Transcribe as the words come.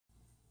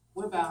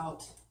What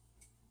about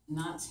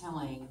not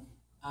telling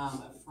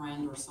a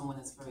friend or someone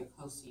that's very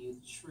close to you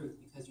the truth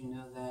because you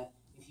know that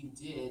if you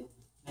did,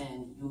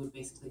 then you would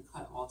basically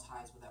cut all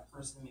ties with that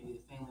person, maybe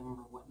the family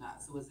member,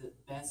 whatnot. So is it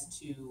best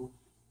to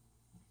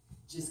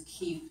just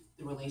keep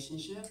the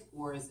relationship,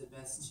 or is it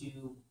best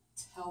to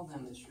tell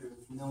them the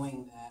truth,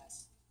 knowing that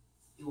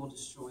it will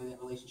destroy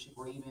that relationship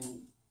or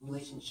even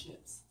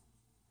relationships?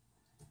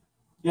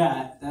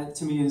 Yeah, that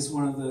to me is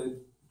one of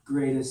the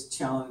greatest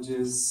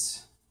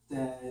challenges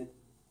that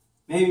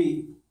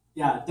maybe,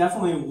 yeah,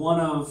 definitely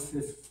one of,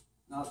 if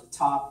not the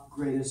top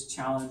greatest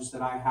challenge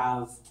that I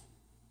have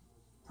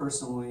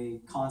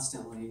personally,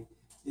 constantly,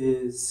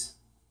 is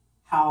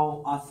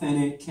how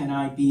authentic can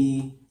I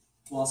be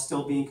while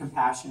still being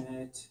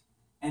compassionate?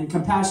 And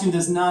compassion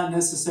does not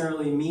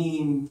necessarily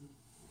mean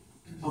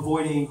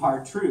avoiding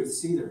hard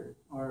truths either,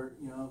 or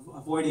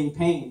avoiding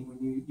pain.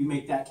 When you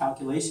make that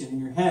calculation in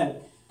your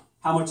head,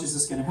 how much is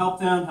this going to help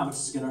them? How much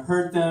is it going to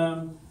hurt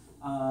them?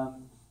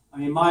 I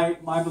mean,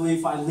 my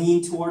belief, I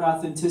lean toward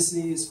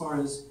authenticity as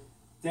far as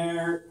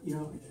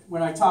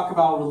when I talk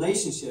about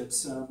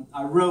relationships,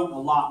 I wrote a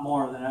lot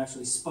more than I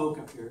actually spoke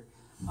up here.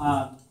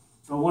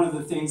 But one of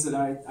the things that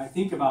I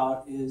think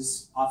about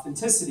is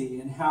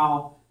authenticity and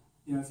how,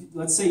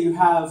 let's say you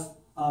have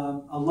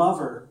a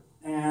lover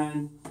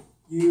and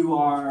you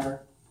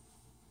are,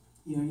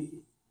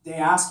 they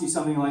ask you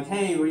something like,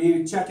 hey, were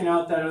you checking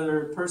out that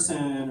other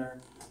person?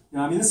 Or,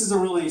 I mean, this is a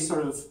really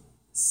sort of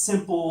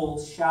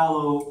simple,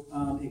 shallow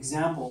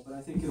example, but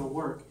I think it'll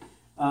work.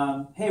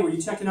 Hey, were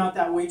you checking out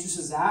that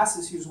waitress's ass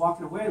as she was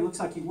walking away? It looks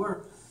like you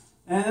were.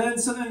 And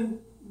then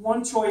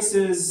one choice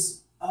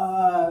is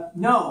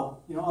no,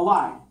 a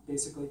lie,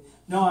 basically.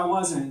 No, I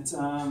wasn't.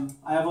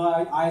 I have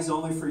eyes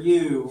only for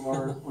you,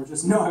 or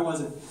just no, I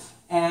wasn't.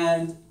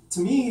 And to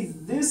me,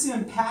 this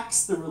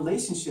impacts the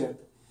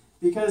relationship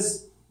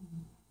because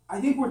I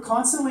think we're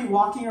constantly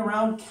walking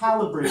around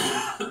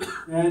calibrating.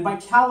 And by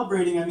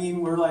calibrating, I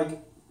mean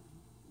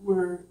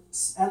we're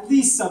at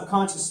least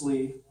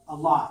subconsciously a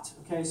lot.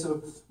 Okay,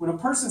 so when a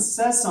person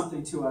says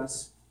something to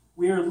us,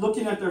 we are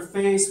looking at their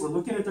face, we're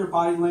looking at their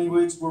body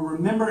language, we're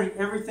remembering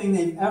everything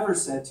they've ever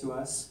said to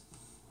us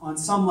on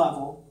some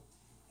level,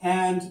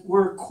 and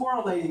we're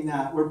correlating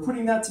that, we're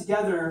putting that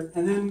together,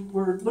 and then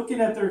we're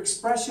looking at their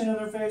expression in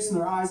their face and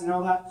their eyes and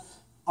all that,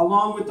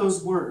 along with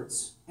those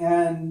words.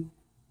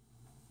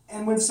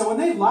 So when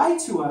they lie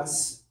to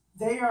us,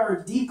 they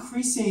are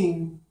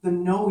decreasing the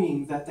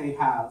knowing that they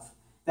have,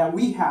 that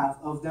we have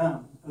of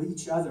them, of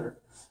each other.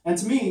 And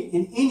to me,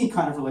 in any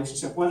kind of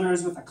relationship, whether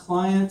it's with a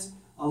client,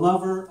 a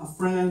lover, a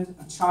friend,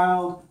 a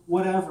child,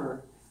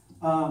 whatever,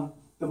 the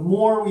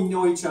more we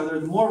know each other,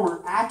 the more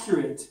we're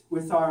accurate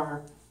with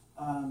our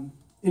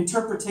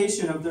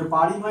interpretation of their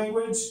body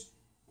language,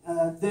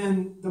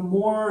 then the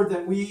more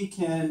that we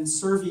can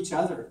serve each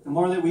other, the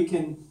more that we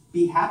can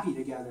be happy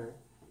together.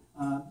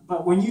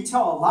 But when you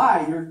tell a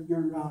lie, you're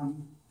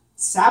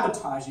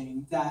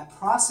sabotaging that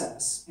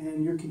process,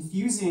 and you're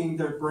confusing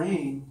their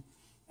brain,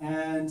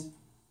 and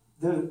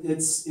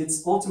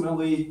it's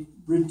ultimately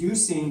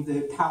reducing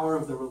the power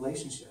of the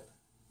relationship.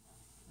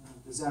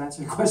 Does that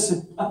answer your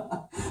question?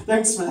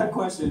 Thanks for that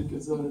question.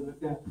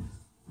 Yeah.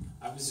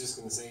 I was just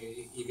going to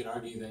say, you could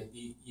argue that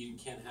you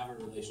can't have a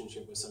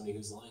relationship with somebody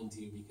who's lying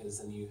to you, because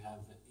then you're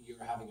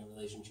having a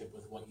relationship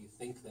with what you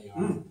think they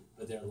are,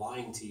 but they're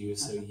lying to you,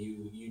 so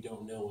you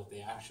don't know what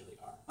they actually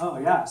are. Oh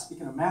yeah,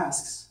 speaking of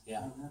masks,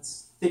 yeah,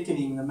 that's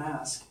thickening the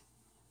mask.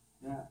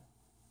 Yeah.